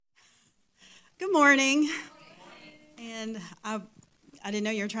Good morning. And I didn't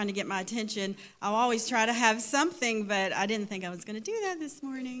know you were trying to get my attention. I'll always try to have something, but I didn't think I was going to do that this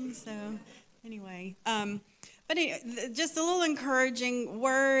morning. So anyway, just a little encouraging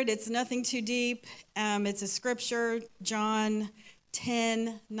word. It's nothing too deep. It's a scripture, John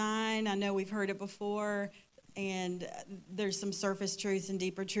 10:9. I know we've heard it before. And there's some surface truth and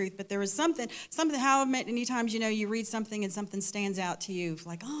deeper truth, but there was something how many times, you read something and something stands out to you,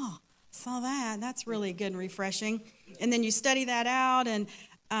 like, oh, saw that. That's really good and refreshing. And then you study that out.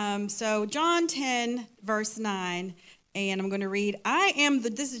 And so John 10, verse 9, and I'm going to read,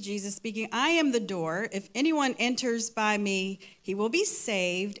 this is Jesus speaking, I am the door. If anyone enters by me, he will be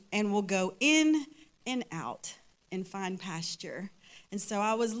saved and will go in and out and find pasture. And so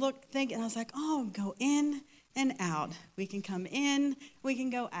I was thinking, I was like, oh, go in and out. We can come in, we can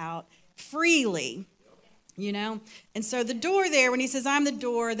go out freely. And so the door there, when he says, I'm the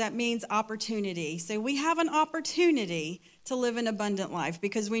door, that means opportunity. So we have an opportunity to live an abundant life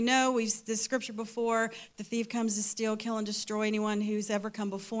because we know this scripture before, the thief comes to steal, kill, and destroy. Anyone who's ever come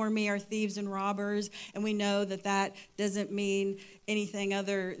before me are thieves and robbers. And we know that doesn't mean anything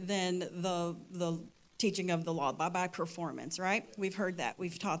other than the teaching of the law by performance, right? We've heard that.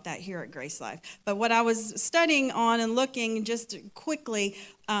 We've taught that here at Grace Life. But what I was studying on and looking just quickly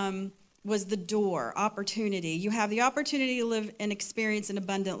was the door, opportunity. You have the opportunity to live and experience an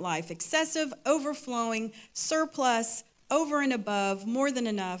abundant life. Excessive, overflowing, surplus, over and above, more than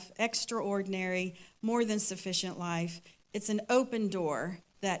enough, extraordinary, more than sufficient life. It's an open door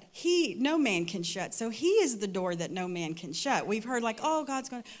that no man can shut. So he is the door that no man can shut. We've heard God's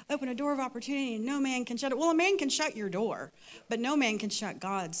going to open a door of opportunity and no man can shut it. Well, a man can shut your door, but no man can shut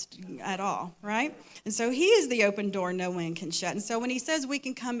God's at all, right? And so he is the open door no man can shut. And so when he says we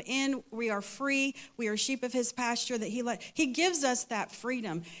can come in, we are free, we are sheep of his pasture, that he gives us that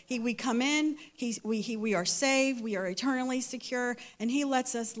freedom. We come in, we are saved, we are eternally secure, and he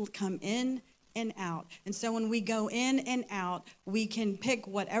lets us come in and out. And so when we go in and out, we can pick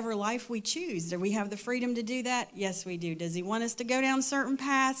whatever life we choose. Do we have the freedom to do that? Yes, we do. Does he want us to go down certain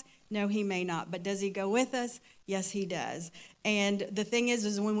paths? No, he may not. But does he go with us? Yes, he does. And the thing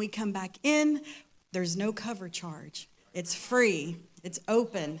is when we come back in, there's no cover charge. It's free. It's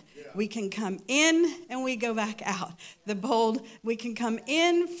open. We can come in and we go back out. We can come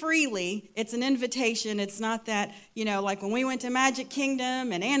in freely. It's an invitation. It's not that, like when we went to Magic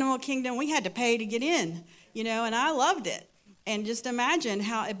Kingdom and Animal Kingdom, we had to pay to get in, and I loved it. And just imagine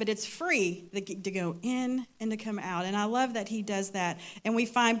but it's free to go in and to come out. And I love that he does that. And we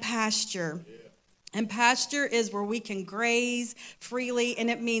find pasture. And pasture is where we can graze freely, and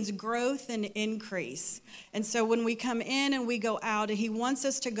it means growth and increase. And so when we come in and we go out, and he wants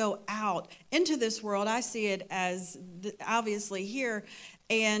us to go out into this world, I see it as obviously here,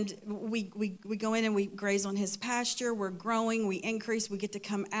 and we go in and we graze on his pasture. We're growing, we increase, we get to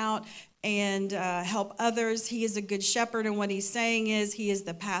come out and help others. He is a good shepherd, and what he's saying is he is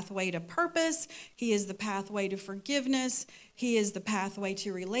the pathway to purpose. He is the pathway to forgiveness. He is the pathway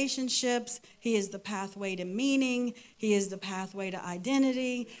to relationships. He is the pathway to meaning. He is the pathway to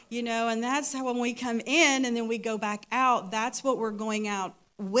identity, and that's how when we come in and then we go back out, that's what we're going out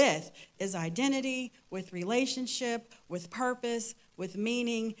with, is identity, with relationship, with purpose, with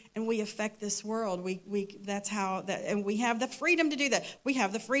meaning, and we affect this world. And we have the freedom to do that. We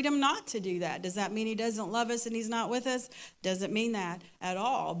have the freedom not to do that. Does that mean he doesn't love us and he's not with us? Doesn't mean that at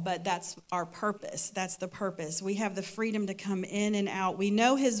all, but that's our purpose. That's the purpose. We have the freedom to come in and out. We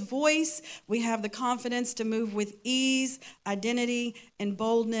know his voice. We have the confidence to move with ease, identity, and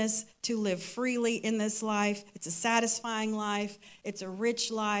boldness, to live freely in this life. It's a satisfying life. It's a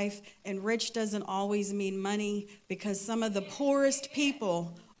rich life, and rich doesn't always mean money, because some of the poorest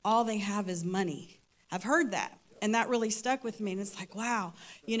people, all they have is money. I've heard that, and that really stuck with me. And it's like, wow,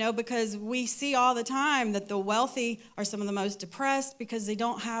 because we see all the time that the wealthy are some of the most depressed because they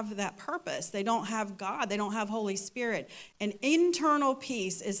don't have that purpose. They don't have God. They don't have Holy Spirit. And internal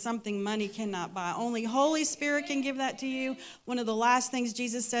peace is something money cannot buy. Only Holy Spirit can give that to you. One of the last things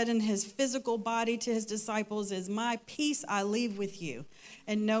Jesus said in his physical body to his disciples is, my peace I leave with you,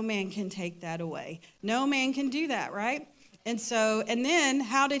 and no man can take that away. No man can do that, right? And then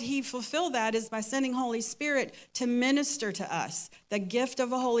how did he fulfill that? Is by sending Holy Spirit to minister to us, the gift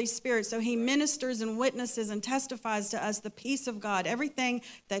of a Holy Spirit. So he ministers and witnesses and testifies to us the peace of God, everything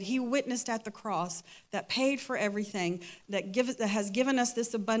that he witnessed at the cross, that paid for everything, that has given us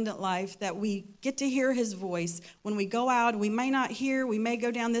this abundant life, that we get to hear his voice. When we go out, we may not hear, we may go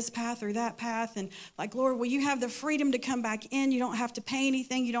down this path or that path, and Lord, will you have the freedom to come back in? You don't have to pay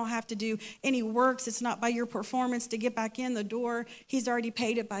anything. You don't have to do any works. It's not by your performance to get back in. in the door, he's already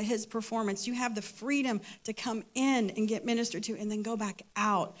paid it by his performance. You have the freedom to come in and get ministered to and then go back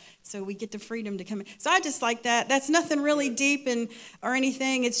out. So we get the freedom to come in. So I just like that. That's nothing really deep or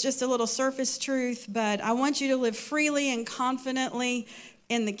anything. It's just a little surface truth. But I want you to live freely and confidently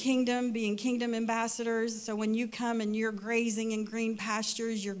in the kingdom, being kingdom ambassadors. So when you come and you're grazing in green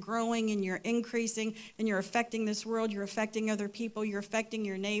pastures, you're growing and you're increasing and you're affecting this world, you're affecting other people, you're affecting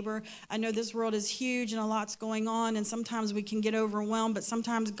your neighbor. I know this world is huge and a lot's going on, and sometimes we can get overwhelmed, but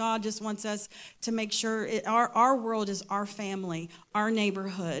sometimes God just wants us to make sure our world is our family, our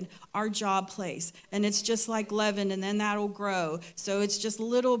neighborhood, our job place. And it's just like leaven, and then that'll grow. So it's just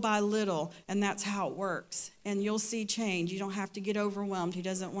little by little, and that's how it works. And you'll see change. You don't have to get overwhelmed. He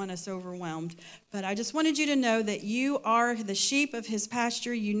doesn't want us overwhelmed. But I just wanted you to know that you are the sheep of his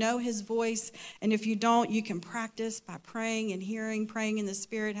pasture. You know his voice. And if you don't, you can practice by praying and hearing, praying in the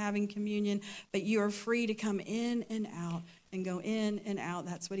Spirit, having communion. But you are free to come in and out and go in and out.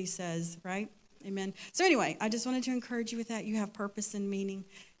 That's what he says, right? Amen. So anyway, I just wanted to encourage you with that. You have purpose and meaning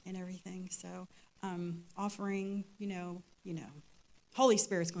and everything. So offering, you know. Holy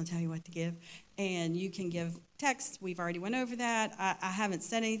Spirit's going to tell you what to give. And you can give text. We've already went over that. I haven't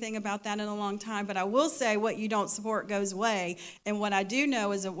said anything about that in a long time. But I will say what you don't support goes away. And what I do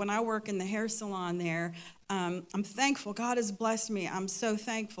know is that when I work in the hair salon there, I'm thankful. God has blessed me. I'm so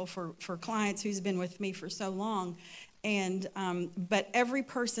thankful for clients who's been with me for so long. And but every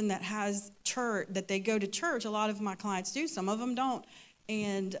person that has church, that they go to church, a lot of my clients do. Some of them don't.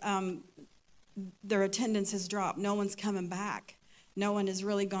 And their attendance has dropped. No one's coming back. No one has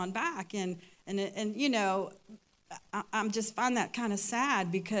really gone back, and you know, I'm just find that kind of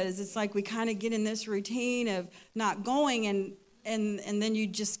sad, because it's like we kind of get in this routine of not going, and then you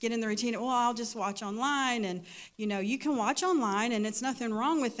just get in the routine of, well, I'll just watch online. And you know, you can watch online and it's nothing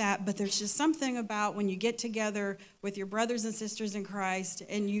wrong with that, but there's just something about when you get together with your brothers and sisters in Christ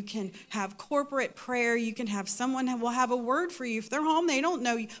and you can have corporate prayer. You can have someone who will have a word for you. If they're home, they don't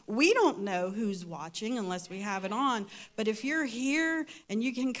know you. We don't know who's watching unless we have it on. But if you're here and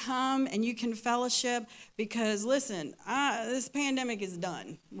you can come and you can fellowship, because listen, this pandemic is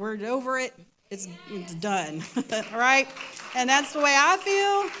done. We're over it. It's done, all right? And that's the way I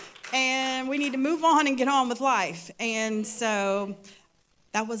feel, and we need to move on and get on with life. And so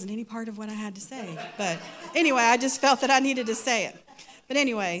that wasn't any part of what I had to say. But anyway, I just felt that I needed to say it. But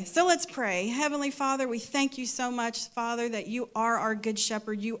anyway, so let's pray. Heavenly Father, we thank you so much, Father, that you are our good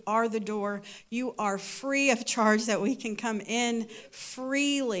shepherd. You are the door. You are free of charge, that we can come in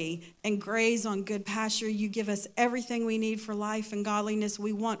freely and graze on good pasture. You give us everything we need for life and godliness.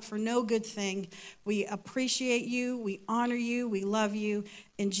 We want for no good thing. We appreciate you. We honor you. We love you.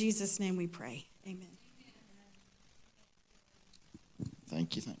 In Jesus' name we pray. Amen.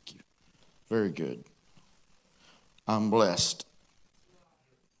 Thank you. Very good. I'm blessed.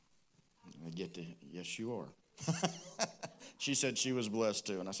 I get to, yes, you are. She said she was blessed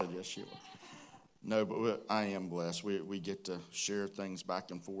too, and I said, yes, you are. No, but I am blessed. We get to share things back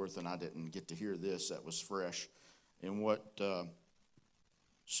and forth, and I didn't get to hear this. That was fresh. And what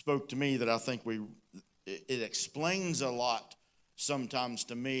spoke to me that I think it explains a lot sometimes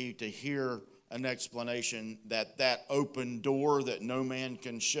to me to hear an explanation that open door that no man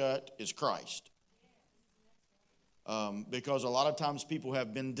can shut is Christ. Because a lot of times people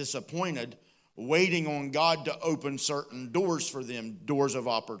have been disappointed waiting on God to open certain doors for them, doors of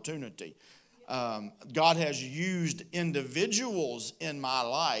opportunity. God has used individuals in my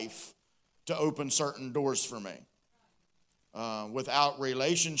life to open certain doors for me. Without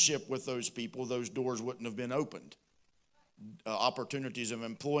relationship with those people, those doors wouldn't have been opened. Opportunities of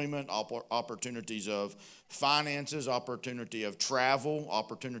employment, opportunities of finances, opportunity of travel,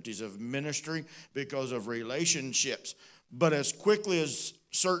 opportunities of ministry because of relationships. But as quickly as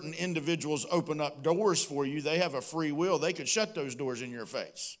certain individuals open up doors for you, they have a free will. They could shut those doors in your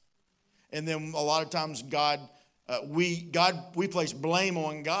face. And then a lot of times we place blame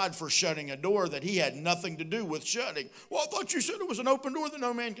on God for shutting a door that he had nothing to do with shutting. Well, I thought you said it was an open door that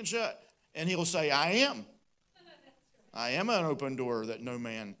no man can shut. And he'll say, I am. I am an open door that no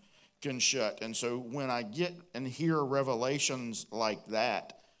man can shut. And so when I get and hear revelations like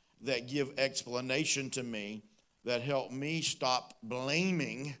that give explanation to me, that help me stop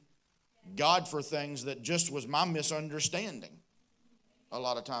blaming God for things that just was my misunderstanding. A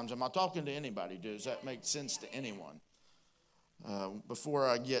lot of times, am I talking to anybody? Does that make sense to anyone? Before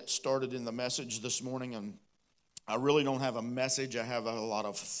I get started in the message this morning, and I really don't have a message, I have a lot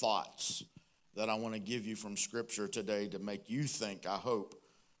of thoughts that I want to give you from Scripture today to make you think, I hope.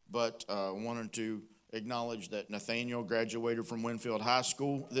 But I wanted to acknowledge that Nathaniel graduated from Winfield High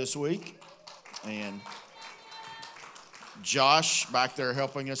School this week. And Josh back there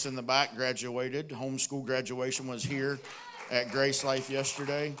helping us in the back graduated. Homeschool graduation was here at Grace Life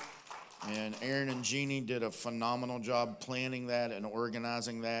yesterday. And Aaron and Jeannie did a phenomenal job planning that and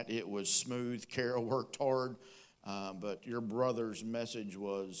organizing that. It was smooth. Carol worked hard. But your brother's message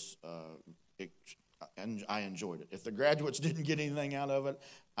was, and I enjoyed it. If the graduates didn't get anything out of it,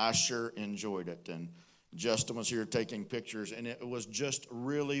 I sure enjoyed it. And Justin was here taking pictures, and it was just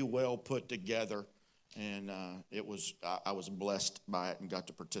really well put together. And I was blessed by it and got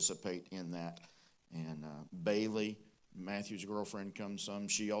to participate in that. And Bailey, Matthew's girlfriend, comes some.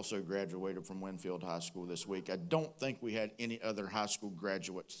 She also graduated from Winfield High School this week. I don't think we had any other high school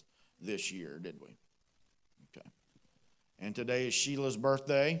graduates this year, did we? Okay. And today is Sheila's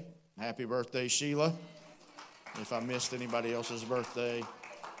birthday. Happy birthday, Sheila. If I missed anybody else's birthday.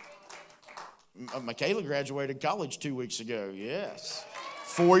 Michaela graduated college 2 weeks ago. Yes.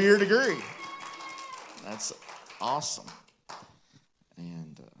 4-year degree. That's awesome.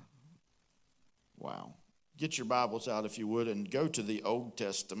 And wow. Get your Bibles out if you would and go to the Old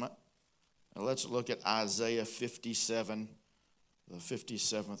Testament. Now let's look at Isaiah 57, the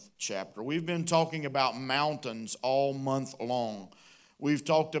 57th chapter. We've been talking about mountains all month long. We've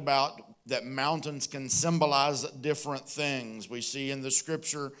talked about that mountains can symbolize different things. We see in the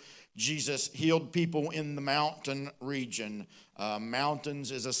scripture Jesus healed people in the mountain region.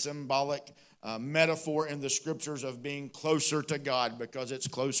 Mountains is a symbolic metaphor in the scriptures of being closer to God because it's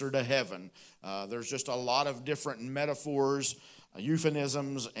closer to heaven. There's just a lot of different metaphors,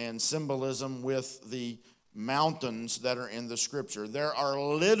 euphemisms, and symbolism with the mountains that are in the scripture. There are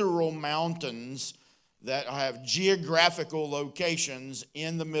literal mountains that have geographical locations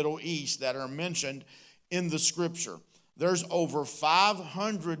in the Middle East that are mentioned in the scripture. There's over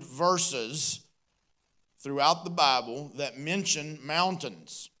 500 verses throughout the Bible that mention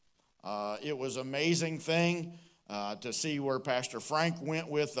mountains. It was an amazing thing to see where Pastor Frank went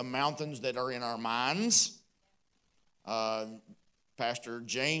with the mountains that are in our minds. Pastor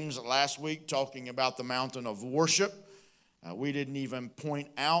James last week talking about the mountain of worship. We didn't even point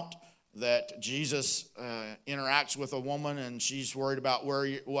out that Jesus interacts with a woman and she's worried about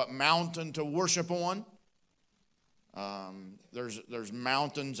what mountain to worship on. There's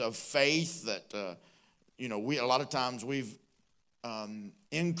mountains of faith that we a lot of times we've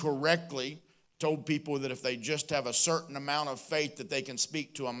incorrectly told people that if they just have a certain amount of faith that they can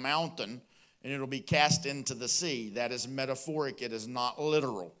speak to a mountain and it'll be cast into the sea. That is metaphoric. It is not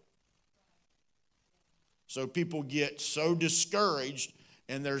literal. So people get so discouraged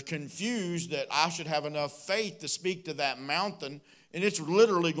and they're confused that I should have enough faith to speak to that mountain, and it's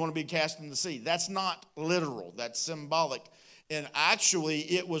literally going to be cast in the sea. That's not literal. That's symbolic. And actually,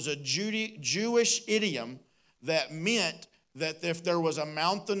 it was a Jewish idiom that meant that if there was a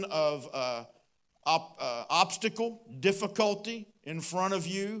mountain of obstacle, difficulty in front of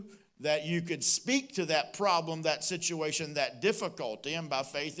you, that you could speak to that problem, that situation, that difficulty, and by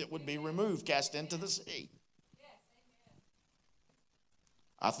faith it would be removed, cast into the sea.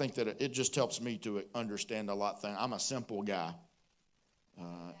 I think that it just helps me to understand a lot of things. I'm a simple guy.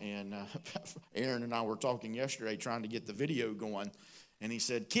 And Aaron and I were talking yesterday trying to get the video going. And he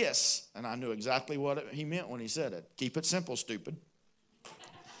said, kiss. And I knew exactly what he meant when he said it. Keep it simple, stupid.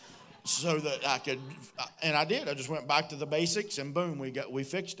 So that I could, and I did. I just went back to the basics and boom, we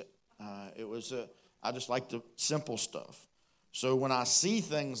fixed it. I just like the simple stuff. So when I see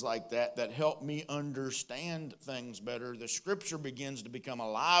things like that help me understand things better, the scripture begins to become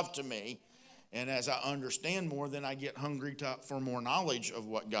alive to me. And as I understand more, then I get hungry for more knowledge of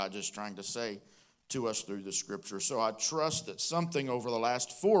what God is trying to say to us through the scripture. So I trust that something over the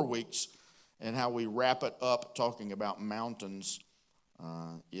last 4 weeks and how we wrap it up talking about mountains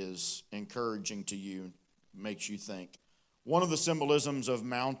is encouraging to you, makes you think. One of the symbolisms of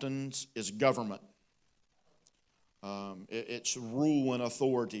mountains is government. It's rule and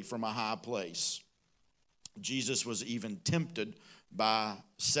authority from a high place. Jesus was even tempted by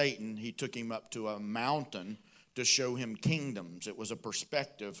Satan. He took him up to a mountain to show him kingdoms. It was a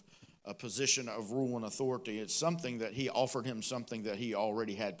perspective, a position of rule and authority. It's something that he offered him, something that he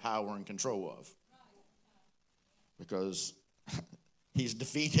already had power and control of. Because he's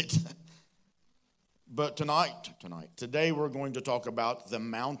defeated. But today we're going to talk about the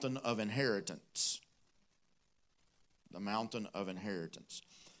mountain of inheritance. The mountain of inheritance.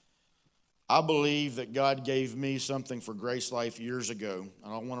 I believe that God gave me something for Grace Life years ago,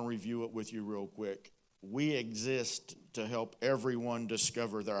 and I want to review it with you real quick. We exist to help everyone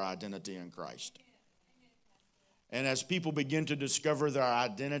discover their identity in Christ. And as people begin to discover their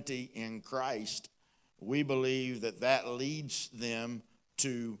identity in Christ, we believe that leads them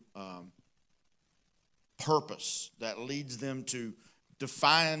to purpose, that leads them to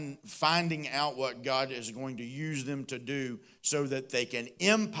finding out what God is going to use them to do so that they can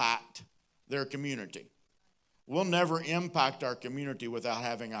impact their community. We'll never impact our community without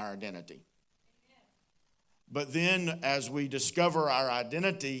having our identity. But then as we discover our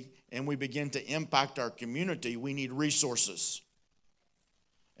identity and we begin to impact our community, we need resources.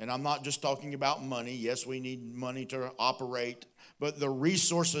 And I'm not just talking about money. Yes, we need money to operate, but the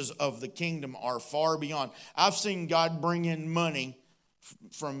resources of the kingdom are far beyond. I've seen God bring in money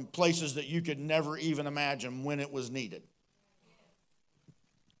from places that you could never even imagine when it was needed.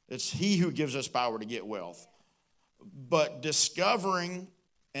 It's He who gives us power to get wealth. But discovering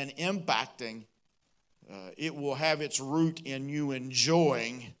and impacting, it will have its root in you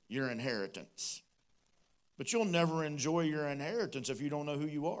enjoying your inheritance. But you'll never enjoy your inheritance if you don't know who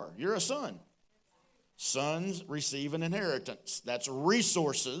you are. You're a son. Sons receive an inheritance. That's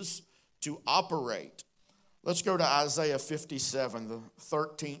resources to operate. Let's go to Isaiah 57, the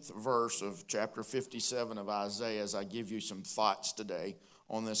 13th verse of chapter 57 of Isaiah, as I give you some thoughts today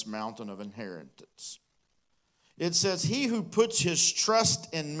on this mountain of inheritance. It says, he who puts his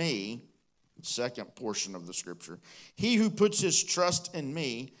trust in me, second portion of the scripture, he who puts his trust in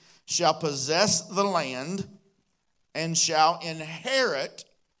me shall possess the land and shall inherit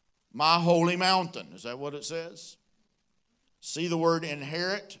my holy mountain. Is that what it says? See the word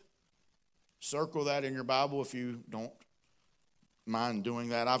inherit? Circle that in your Bible if you don't mind doing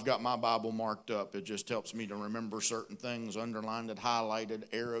that. I've got my Bible marked up. It just helps me to remember certain things, underlined, highlighted,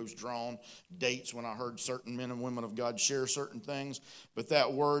 arrows drawn, dates when I heard certain men and women of God share certain things. But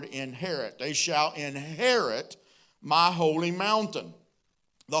that word inherit, they shall inherit my holy mountain.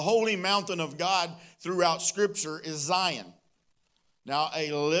 The holy mountain of God throughout Scripture is Zion. Now,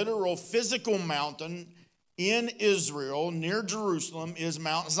 a literal physical mountain in Israel near Jerusalem is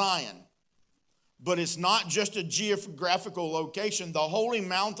Mount Zion. But it's not just a geographical location. The holy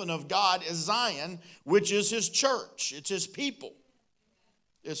mountain of God is Zion, which is His church. It's His people.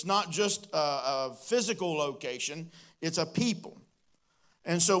 It's not just a physical location. It's a people.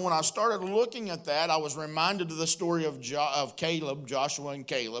 And so when I started looking at that, I was reminded of the story of Caleb, Joshua and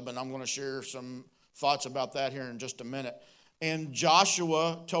Caleb, and I'm going to share some thoughts about that here in just a minute. And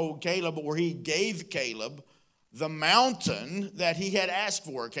Joshua told Caleb, or he gave Caleb, the mountain that he had asked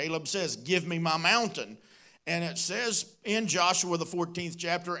for. Caleb says, give me my mountain. And it says in Joshua, the 14th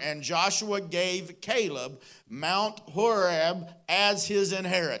chapter, and Joshua gave Caleb Mount Horeb as his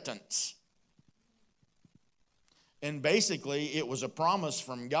inheritance. And basically, it was a promise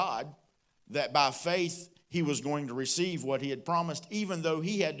from God that by faith he was going to receive what he had promised, even though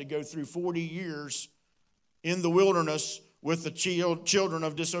he had to go through 40 years in the wilderness with the children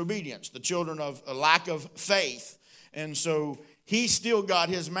of disobedience, the children of a lack of faith. And so he still got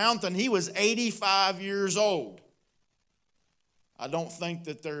his mountain. He was 85 years old. I don't think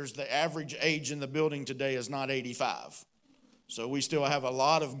that there's the average age in the building today is not 85. So we still have a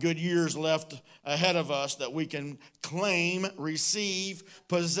lot of good years left ahead of us that we can claim, receive,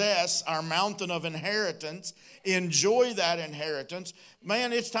 possess our mountain of inheritance, enjoy that inheritance.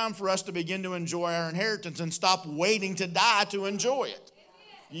 Man, it's time for us to begin to enjoy our inheritance and stop waiting to die to enjoy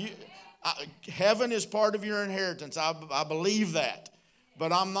it. Heaven is part of your inheritance. I believe that.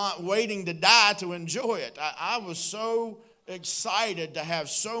 But I'm not waiting to die to enjoy it. I was so excited to have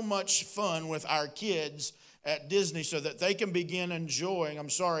so much fun with our kids at Disney so that they can begin enjoying, I'm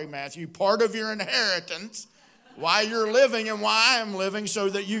sorry, Matthew, part of your inheritance, why you're living and why I'm living, so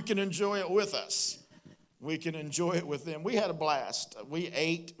that you can enjoy it with us. We can enjoy it with them. We had a blast. We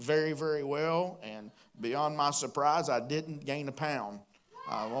ate very, very well, and beyond my surprise, I didn't gain a pound.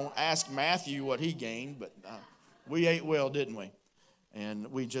 I won't ask Matthew what he gained, but we ate well, didn't we?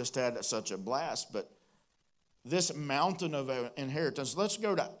 And we just had such a blast. But this mountain of inheritance, let's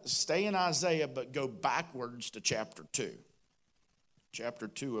stay in Isaiah, but go backwards to chapter 2. Chapter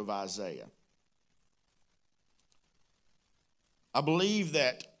 2 of Isaiah. I believe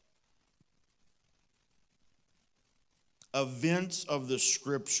that events of the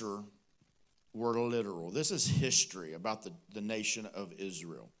scripture were literal. This is history about the nation of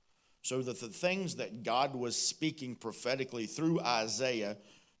Israel. So that the things that God was speaking prophetically through Isaiah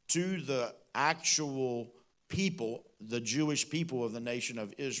to the actual people, the Jewish people of the nation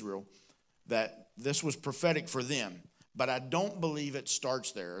of Israel, that this was prophetic for them. But I don't believe it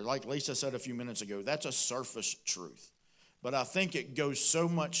starts there. Like Lisa said a few minutes ago, that's a surface truth. But I think it goes so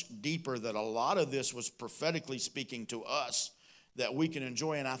much deeper that a lot of this was prophetically speaking to us that we can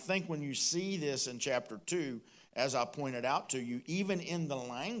enjoy. And I think when you see this in chapter 2, as I pointed out to you, even in the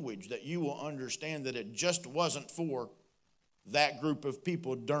language, that you will understand that it just wasn't for that group of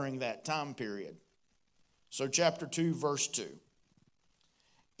people during that time period. So chapter 2, verse 2.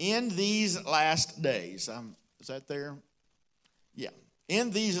 In these last days, is that there? Yeah.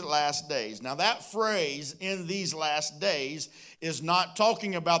 In these last days. Now that phrase, in these last days, is not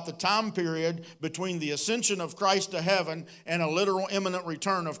talking about the time period between the ascension of Christ to heaven and a literal imminent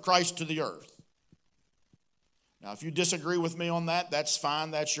return of Christ to the earth. Now, if you disagree with me on that, that's fine.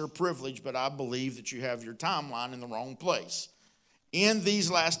 That's your privilege, but I believe that you have your timeline in the wrong place. In these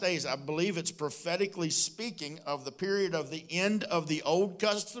last days, I believe it's prophetically speaking of the period of the end of the Old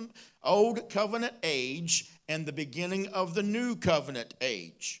Covenant age and the beginning of the New Covenant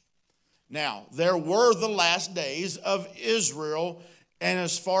age. Now, there were the last days of Israel, and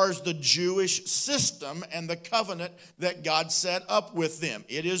as far as the Jewish system and the covenant that God set up with them,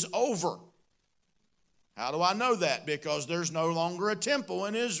 it is over. How do I know that? Because there's no longer a temple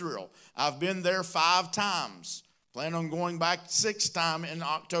in Israel. I've been there 5 times. Plan on going back 6th time in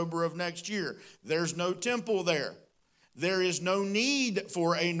October of next year. There's no temple there. There is no need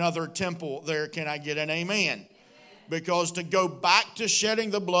for another temple there. Can I get an amen? Because to go back to shedding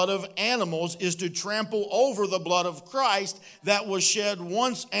the blood of animals is to trample over the blood of Christ that was shed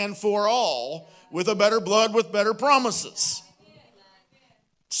once and for all with a better blood with better promises.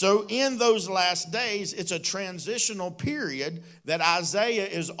 So in those last days, it's a transitional period that Isaiah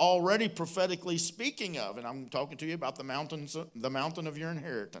is already prophetically speaking of. And I'm talking to you about the mountain of your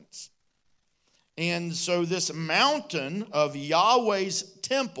inheritance. And so this mountain of Yahweh's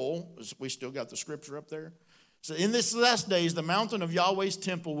temple, we still got the scripture up there. So in this last days, the mountain of Yahweh's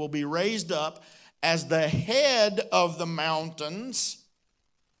temple will be raised up as the head of the mountains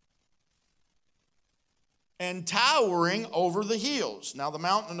and towering over the hills. Now, the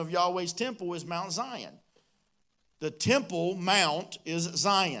mountain of Yahweh's temple is Mount Zion. The temple mount is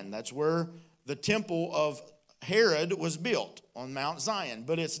Zion. That's where the temple of Herod was built, on Mount Zion.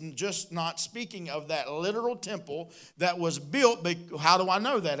 But it's just not speaking of that literal temple that was built. How do I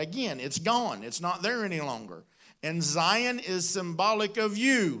know that? Again, it's gone. It's not there any longer. And Zion is symbolic of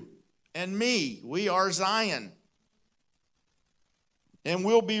you and me. We are Zion. And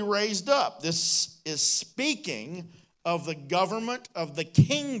will be raised up. This is speaking of the government of the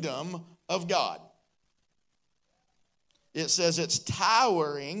kingdom of God. It says it's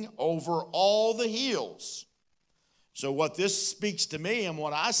towering over all the hills. So what this speaks to me and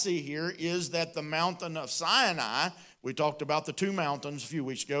what I see here is that the mountain of Sinai, we talked about the 2 mountains a few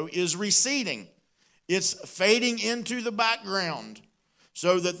weeks ago, is receding. It's fading into the background.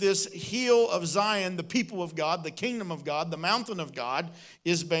 So that this hill of Zion, the people of God, the kingdom of God, the mountain of God,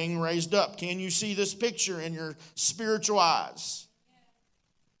 is being raised up. Can you see this picture in your spiritual eyes?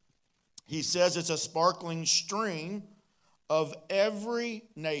 He says it's a sparkling stream of every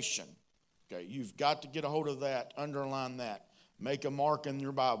nation. Okay, you've got to get a hold of that, underline that. Make a mark in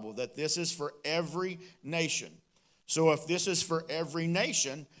your Bible that this is for every nation. So if this is for every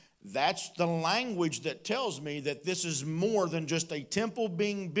nation, that's the language that tells me that this is more than just a temple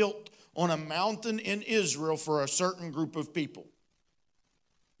being built on a mountain in Israel for a certain group of people.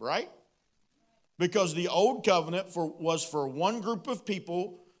 Right? Because the old covenant was for one group of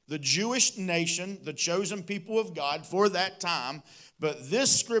people, the Jewish nation, the chosen people of God for that time. But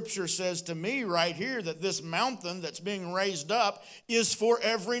this scripture says to me right here that this mountain that's being raised up is for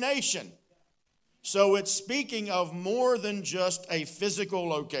every nation. So it's speaking of more than just a physical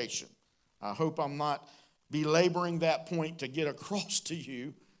location. I hope I'm not belaboring that point to get across to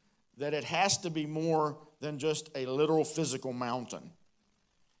you that it has to be more than just a literal physical mountain.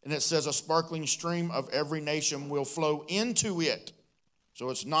 And it says a sparkling stream of every nation will flow into it.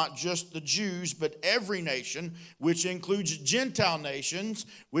 So it's not just the Jews, but every nation, which includes Gentile nations,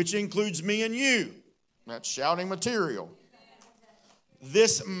 which includes me and you. That's shouting material.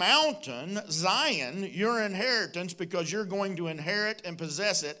 This mountain, Zion, your inheritance, because you're going to inherit and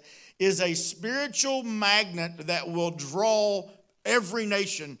possess it, is a spiritual magnet that will draw every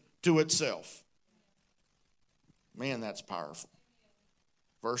nation to itself. Man, that's powerful.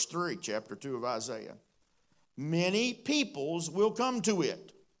 Verse 3, chapter 2 of Isaiah. Many peoples will come to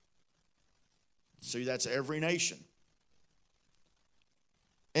it. See, that's every nation.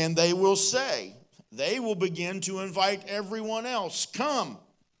 And they will say, they will begin to invite everyone else. Come.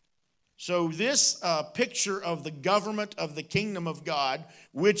 So this picture of the government of the kingdom of God,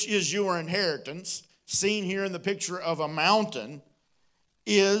 which is your inheritance, seen here in the picture of a mountain,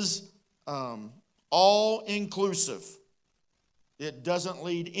 is all-inclusive. It doesn't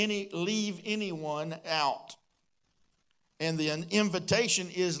leave anyone out. And the invitation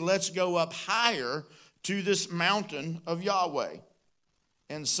is, let's go up higher to this mountain of Yahweh.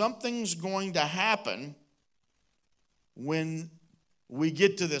 And something's going to happen when we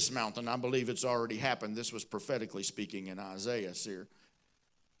get to this mountain. I believe it's already happened. This was prophetically speaking in Isaiah here.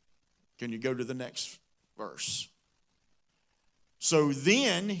 Can you go to the next verse? So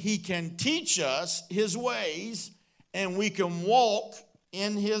then he can teach us his ways, and we can walk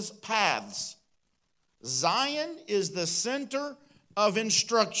in his paths. Zion is the center of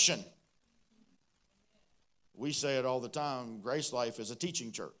instruction. We say it all the time, Grace Life is a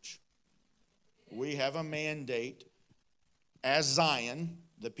teaching church. We have a mandate as Zion,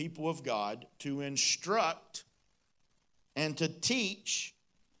 the people of God, to instruct and to teach,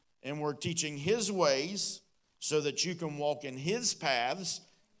 and we're teaching his ways so that you can walk in his paths,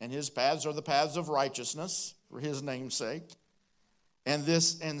 and his paths are the paths of righteousness for his name's sake. And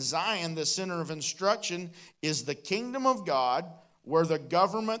Zion, the center of instruction, is the kingdom of God, where the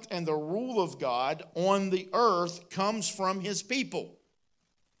government and the rule of God on the earth comes from his people.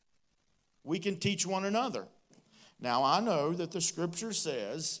 We can teach one another. Now, I know that the scripture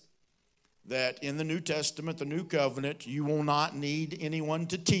says that in the New Testament, the New Covenant, you will not need anyone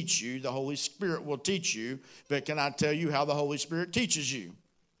to teach you. The Holy Spirit will teach you. But can I tell you how the Holy Spirit teaches you?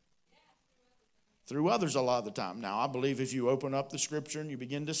 Through others a lot of the time. Now, I believe if you open up the scripture and you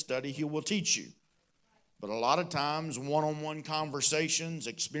begin to study, he will teach you. But a lot of times, one-on-one conversations,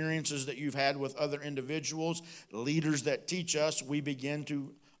 experiences that you've had with other individuals, leaders that teach us, we begin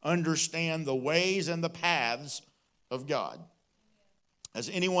to understand the ways and the paths of God. Has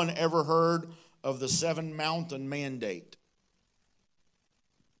anyone ever heard of the 7 Mountain Mandate?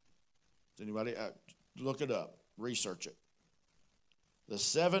 Does anybody? Look it up. Research it. The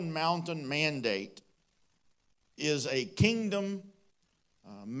 7 Mountain Mandate is a kingdom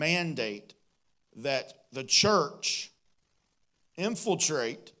mandate that the church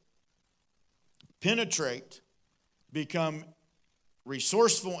infiltrate, penetrate, become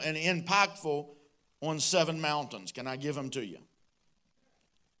resourceful and impactful on 7 mountains. Can I give them to you?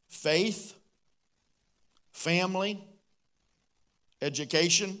 Faith, family,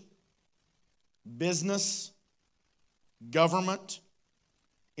 education, business, government,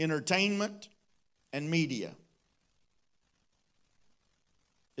 entertainment, and media.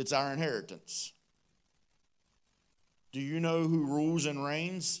 It's our inheritance. Do you know who rules and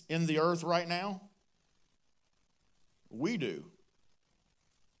reigns in the earth right now? We do.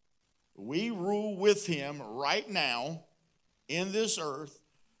 We rule with him right now in this earth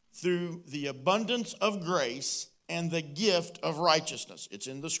through the abundance of grace and the gift of righteousness. It's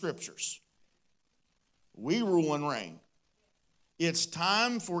in the scriptures. We rule and reign. It's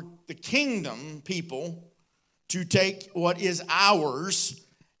time for the kingdom people to take what is ours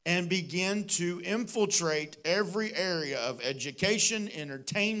and begin to infiltrate every area of education,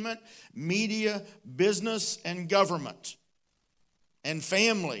 entertainment, media, business, and government, and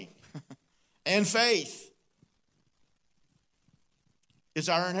family, and faith. It's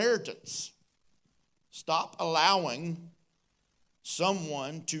our inheritance. Stop allowing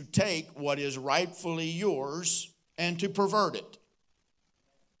someone to take what is rightfully yours and to pervert it.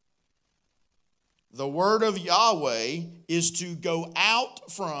 The word of Yahweh is to go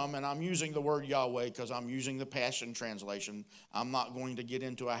out from, and I'm using the word Yahweh because I'm using the Passion Translation. I'm not going to get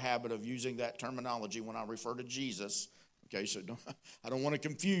into a habit of using that terminology when I refer to Jesus. Okay, so I don't want to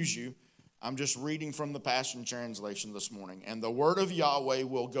confuse you. I'm just reading from the Passion Translation this morning. And the word of Yahweh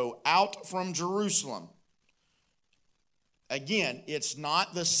will go out from Jerusalem. Again, it's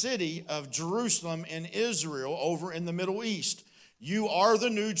not the city of Jerusalem in Israel over in the Middle East. You are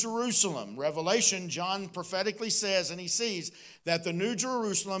the New Jerusalem. Revelation, John prophetically says, and he sees that the New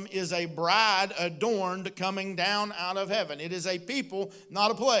Jerusalem is a bride adorned coming down out of heaven. It is a people,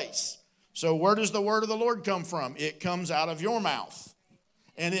 not a place. So where does the word of the Lord come from? It comes out of your mouth.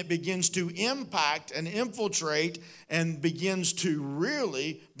 And it begins to impact and infiltrate and begins to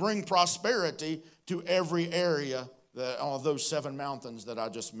really bring prosperity to every area of those 7 mountains that I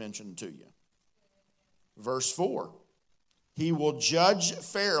just mentioned to you. Verse 4. He will judge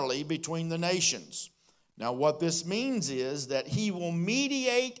fairly between the nations. Now, what this means is that he will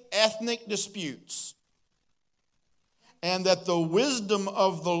mediate ethnic disputes, and that the wisdom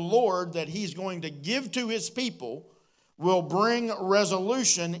of the Lord that he's going to give to his people will bring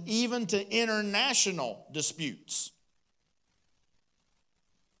resolution even to international disputes.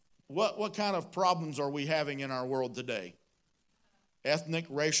 What kind of problems are we having in our world today? Ethnic,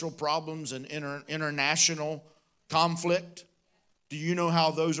 racial problems and international conflict. Do you know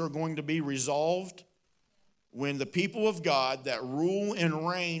how those are going to be resolved? When the people of God that rule and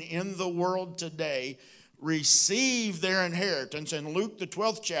reign in the world today receive their inheritance. In Luke, the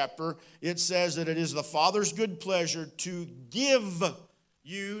 12th chapter, it says that it is the Father's good pleasure to give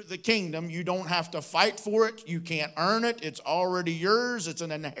you the kingdom. You don't have to fight for it. You can't earn it. It's already yours. It's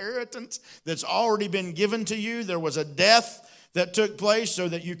an inheritance that's already been given to you. There was a death that took place so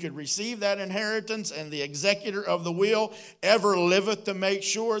that you could receive that inheritance, and the executor of the will ever liveth to make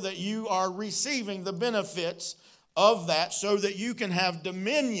sure that you are receiving the benefits of that so that you can have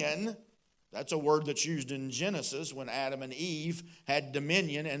dominion. That's a word that's used in Genesis when Adam and Eve had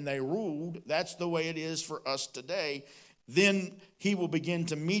dominion and they ruled. That's the way it is for us today. Then he will begin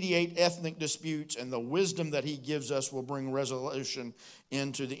to mediate ethnic disputes, and the wisdom that he gives us will bring resolution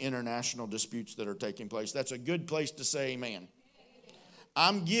into the international disputes that are taking place. That's a good place to say amen.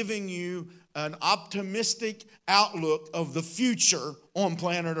 I'm giving you an optimistic outlook of the future on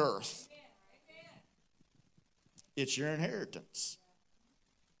planet Earth. It's your inheritance.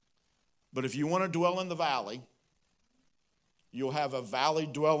 But if you want to dwell in the valley, you'll have a valley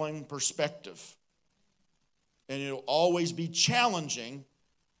dwelling perspective. And it'll always be challenging,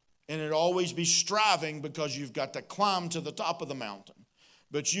 and it'll always be striving, because you've got to climb to the top of the mountain.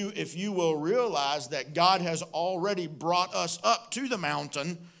 But if you will realize that God has already brought us up to the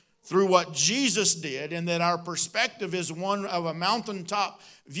mountain through what Jesus did, and that our perspective is one of a mountaintop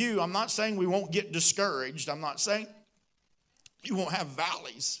view. I'm not saying we won't get discouraged. I'm not saying you won't have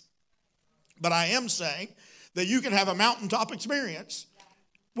valleys. But I am saying that you can have a mountaintop experience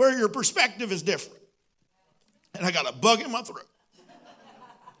where your perspective is different. And I got a bug in my throat.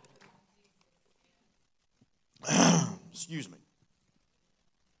 Excuse me.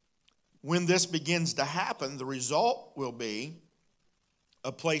 When this begins to happen, the result will be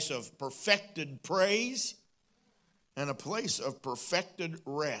a place of perfected praise and a place of perfected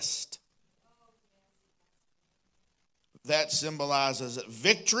rest. That symbolizes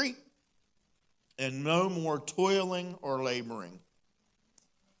victory and no more toiling or laboring.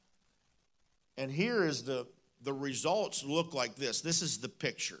 And here is the results look like this. This is the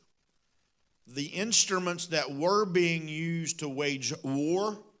picture. The instruments that were being used to wage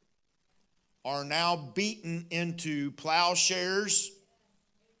war are now beaten into plowshares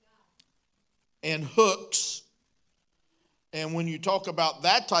and hooks. And when you talk about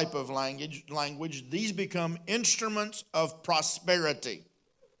that type of language, these become instruments of prosperity.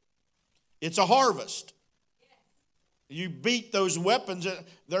 It's a harvest. You beat those weapons.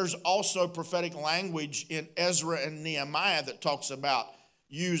 There's also prophetic language in Ezra and Nehemiah that talks about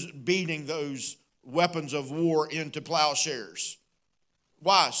beating those weapons of war into plowshares.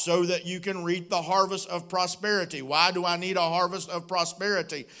 Why? So that you can reap the harvest of prosperity. Why do I need a harvest of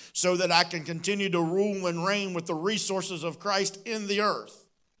prosperity? So that I can continue to rule and reign with the resources of Christ in the earth.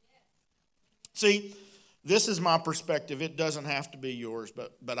 See, this is my perspective. It doesn't have to be yours,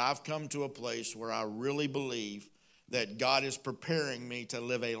 but I've come to a place where I really believe that God is preparing me to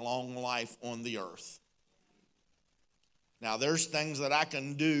live a long life on the earth. Now, there's things that I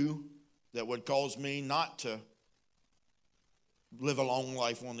can do that would cause me not to live a long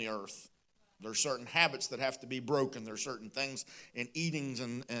life on the earth. There's certain habits that have to be broken. There's certain things in eating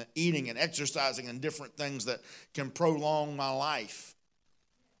and exercising and different things that can prolong my life.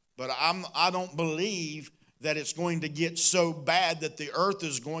 But I don't believe that it's going to get so bad that the earth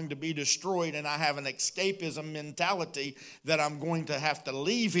is going to be destroyed and I have an escapism mentality that I'm going to have to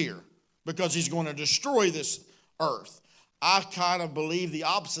leave here because he's going to destroy this earth. I kind of believe the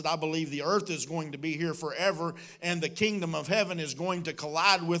opposite. I believe the earth is going to be here forever and the kingdom of heaven is going to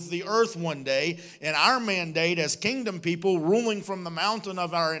collide with the earth one day. And our mandate as kingdom people ruling from the mountain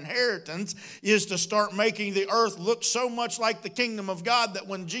of our inheritance is to start making the earth look so much like the kingdom of God that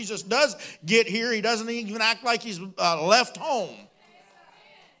when Jesus does get here, he doesn't even act like he's left home.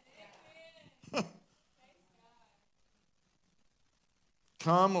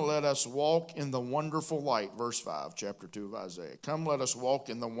 Come, let us walk in the wonderful light. Verse 5, chapter 2 of Isaiah. Come, let us walk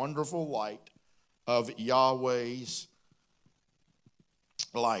in the wonderful light of Yahweh's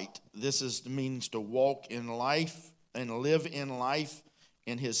light. This means to walk in life and live in life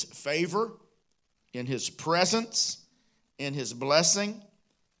in his favor, in his presence, in his blessing,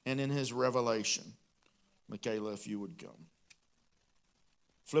 and in his revelation. Michaela, if you would come.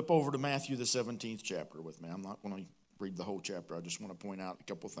 Flip over to Matthew, the 17th chapter with me. I'm not going to read the whole chapter. I just want to point out a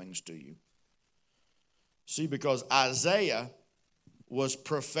couple things to you. See, because Isaiah was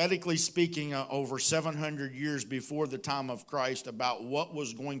prophetically speaking over 700 years before the time of Christ about what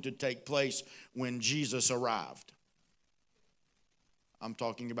was going to take place when Jesus arrived. I'm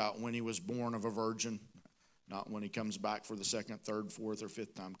talking about when he was born of a virgin, not when he comes back for the second, third, fourth, or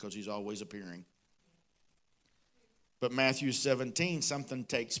fifth time, because he's always appearing. But Matthew 17, something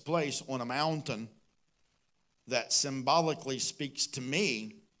takes place on a mountain that symbolically speaks to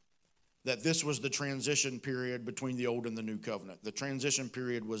me that this was the transition period between the old and the new covenant. The transition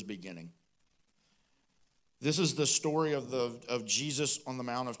period was beginning. This is the story of Jesus on the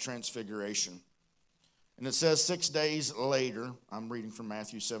Mount of Transfiguration. And it says 6 days later, I'm reading from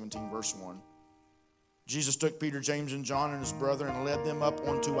Matthew 17, verse 1. Jesus took Peter, James, and John and his brother and led them up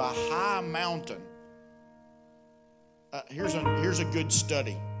onto a high mountain. Here's a good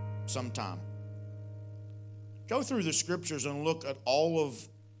study sometime. Go through the scriptures and look at all of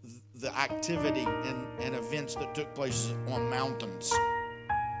the activity and events that took place on mountains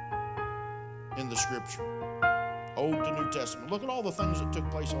in the scripture. Old to New Testament. Look at all the things that took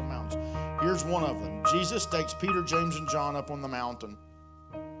place on mountains. Here's one of them. Jesus takes Peter, James, and John up on the mountain.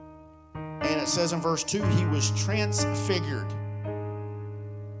 And it says in verse 2, he was transfigured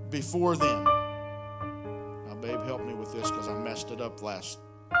before them. Now, babe, help me with this because I messed it up last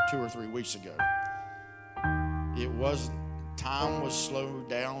 2 or 3 weeks ago. Time was slowed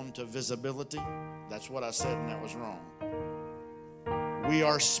down to visibility. That's what I said, and that was wrong. We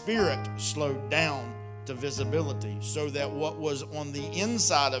are spirit slowed down to visibility so that what was on the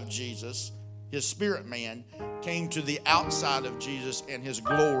inside of Jesus, his spirit man, came to the outside of Jesus and his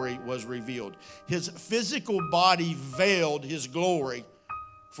glory was revealed. His physical body veiled his glory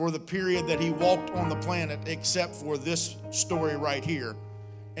for the period that he walked on the planet, except for this story right here.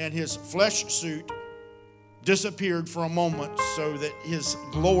 And his flesh suit disappeared for a moment so that his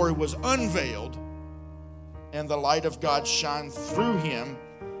glory was unveiled and the light of God shined through him,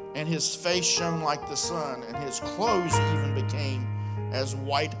 and his face shone like the sun, and his clothes even became as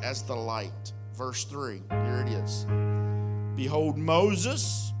white as the light. Verse 3, here it is. Behold,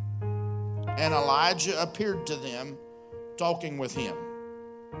 Moses and Elijah appeared to them, talking with him.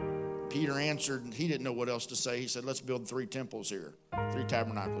 Peter answered, and he didn't know what else to say. He said, let's build 3 temples here, 3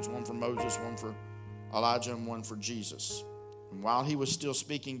 tabernacles, one for Moses, one for Elijah, and one for Jesus. And while he was still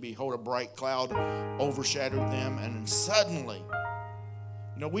speaking, behold, a bright cloud overshadowed them, and suddenly,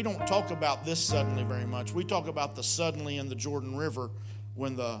 we don't talk about this suddenly very much. We talk about the suddenly in the Jordan River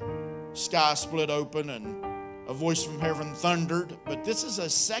when the sky split open and a voice from heaven thundered. But this is a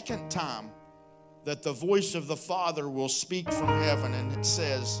second time that the voice of the Father will speak from heaven, and it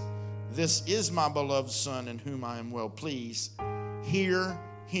says, this is my beloved Son in whom I am well pleased. Hear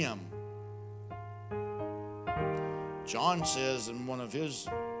him. John says in one of his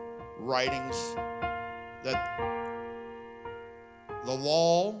writings that the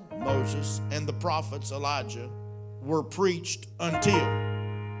law, Moses, and the prophets, Elijah, were preached until.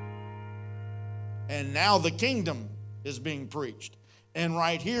 And now the kingdom is being preached. And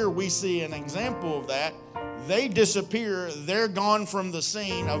right here we see an example of that. They disappear. They're gone from the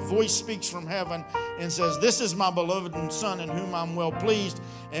scene. A voice speaks from heaven and says, this is my beloved Son in whom I'm well pleased.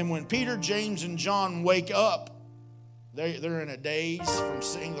 And when Peter, James, and John wake up, they're in a daze from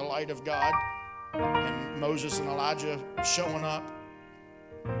seeing the light of God and Moses and Elijah showing up.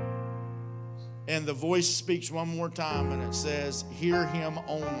 And the voice speaks one more time, and it says, hear him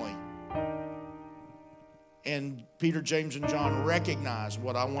only. And Peter, James, and John recognize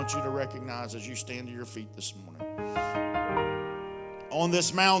what I want you to recognize as you stand to your feet this morning. On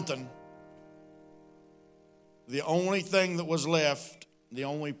this mountain, the only thing that was left, the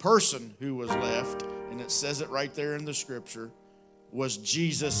only person who was left, and it says it right there in the scripture, was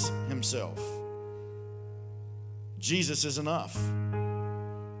Jesus himself. Jesus is enough.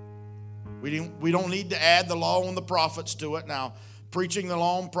 We don't need to add the law and the prophets to it. Now, preaching the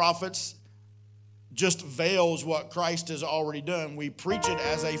law and prophets just veils what Christ has already done. We preach it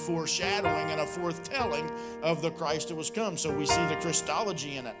as a foreshadowing and a foretelling of the Christ who was come. So we see the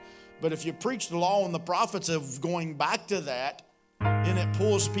Christology in it. But if you preach the law and the prophets of going back to that, and it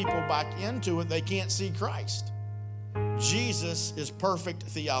pulls people back into it, they can't see Christ. Jesus is perfect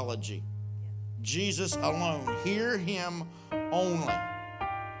theology. Jesus alone. Hear him only.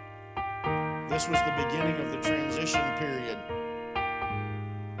 This was the beginning of the transition period.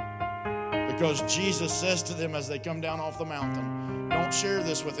 Because Jesus says to them as they come down off the mountain, don't share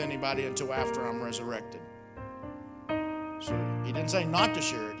this with anybody until after I'm resurrected. So he didn't say not to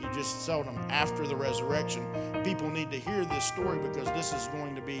share it. He just told them after the resurrection. People need to hear this story because this is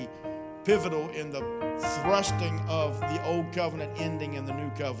going to be pivotal in the thrusting of the old covenant ending and the new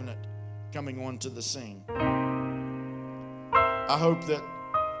covenant coming onto the scene. I hope that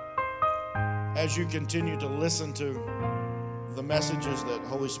as you continue to listen to the messages that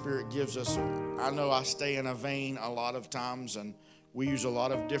Holy Spirit gives us, I know I stay in a vein a lot of times, and we use a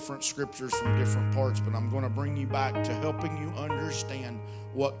lot of different scriptures from different parts, but I'm going to bring you back to helping you understand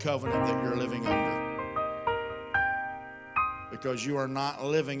what covenant that you're living under. Because you are not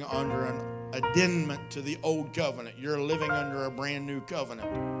living under an addendum to the old covenant. You're living under a brand new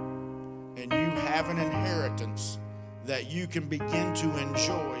covenant. and you have an inheritance that you can begin to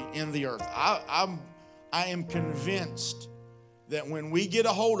enjoy in the earth. I am convinced that when we get a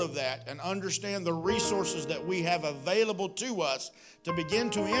hold of that and understand the resources that we have available to us to begin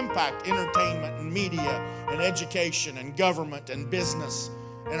to impact entertainment and media and education and government and business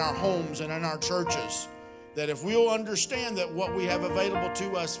in our homes and in our churches, that if we'll understand that what we have available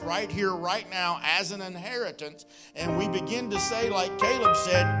to us right here, right now as an inheritance, and we begin to say, like Caleb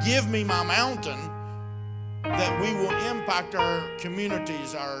said, give me my mountain, that we will impact our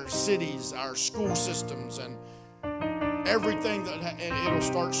communities, our cities, our school systems, and everything. And it'll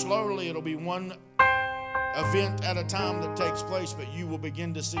start slowly. It'll be one event at a time that takes place, but you will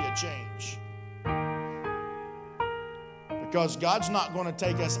begin to see a change. Because God's not going to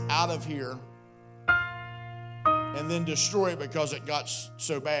take us out of here and then destroy it because it got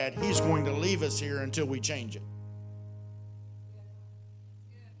so bad. He's going to leave us here until we change it.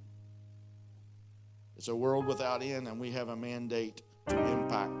 It's a world without end, and we have a mandate to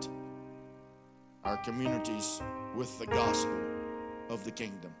impact our communities with the gospel of the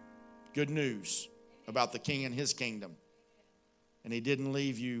kingdom. Good news about the King and his kingdom. And he didn't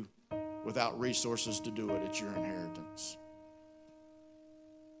leave you without resources to do it. It's your inheritance.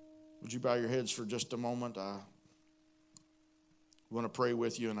 Would you bow your heads for just a moment? I want to pray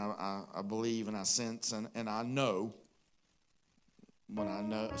with you, and I believe and I sense and I know. When I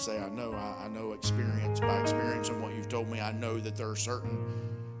know experience by experience and what you've told me, I know that there are certain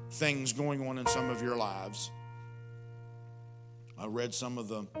things going on in some of your lives. I read some of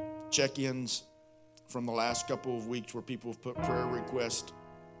the check-ins from the last couple of weeks where people have put prayer requests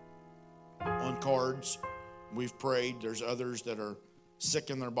on cards. We've prayed. There's others that are sick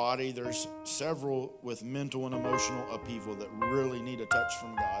in their body. There's several with mental and emotional upheaval that really need a touch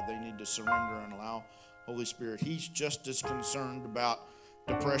from God. They need to surrender and allow Holy Spirit. He's just as concerned about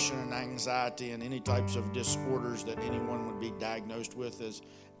depression and anxiety and any types of disorders that anyone would be diagnosed with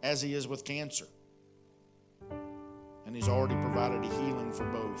as he is with cancer. And he's already provided a healing for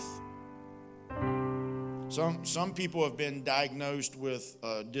both. Some people have been diagnosed with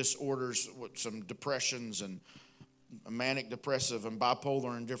disorders, with some depressions and manic depressive and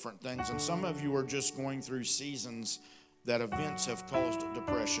bipolar and different things. And some of you are just going through seasons that events have caused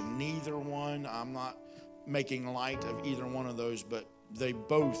depression. Neither one, I'm not making light of either one of those, but they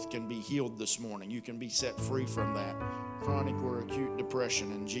both can be healed this morning. You can be set free from that chronic or acute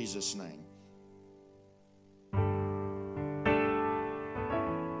depression in Jesus' name.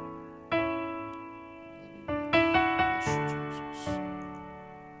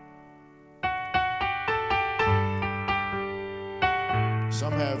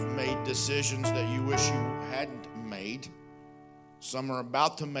 Some have made decisions that you wish you hadn't made. Some are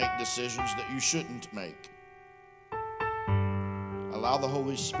about to make decisions that you shouldn't make. Allow the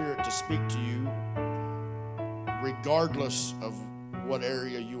Holy Spirit to speak to you regardless of what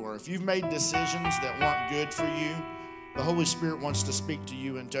area you are. If you've made decisions that weren't good for you, the Holy Spirit wants to speak to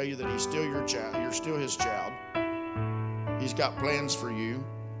you and tell you that He's still your child. You're still His child. He's got plans for you.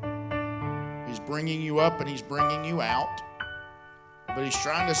 He's bringing you up and He's bringing you out. But He's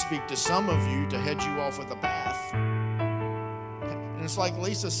trying to speak to some of you to head you off of the path. And it's like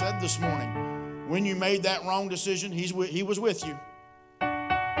Lisa said this morning, when you made that wrong decision, He was with you.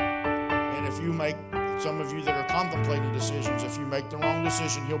 And if you make, some of you that are contemplating decisions, if you make the wrong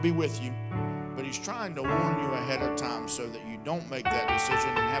decision, He'll be with you. But He's trying to warn you ahead of time so that you don't make that decision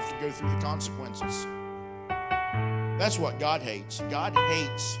and have to go through the consequences. That's what God hates. God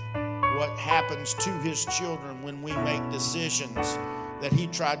hates what happens to His children when we make decisions that He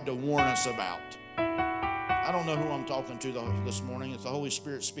tried to warn us about. I don't know who I'm talking to this morning. It's the Holy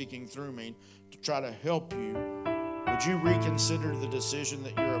Spirit speaking through me to try to help you. Would you reconsider the decision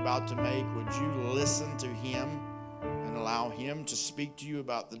that you're about to make? Would you listen to Him and allow Him to speak to you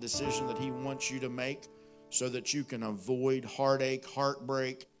about the decision that He wants you to make so that you can avoid heartache,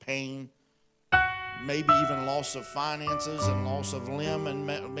 heartbreak, pain, maybe even loss of finances and loss of limb and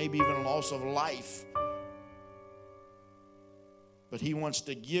maybe even loss of life? But He wants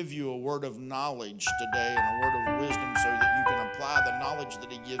to give you a word of knowledge today and a word of wisdom so that you can apply the knowledge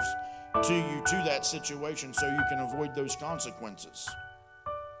that He gives to you to that situation so you can avoid those consequences.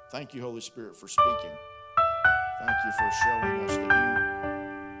 Thank you, Holy Spirit, for speaking. Thank you for showing us that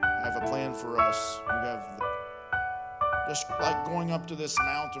You have a plan for us. You have just like going up to this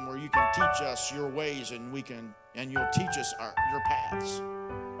mountain where You can teach us Your ways and You'll teach us Your paths.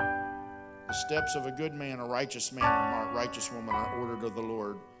 The steps of a good man, a righteous man, or a righteous woman are ordered of the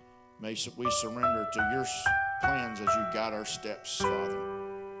Lord. May we surrender to Your plans as You guide our steps, Father.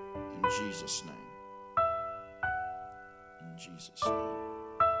 In Jesus' name. In Jesus' name.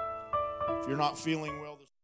 If you're not feeling well,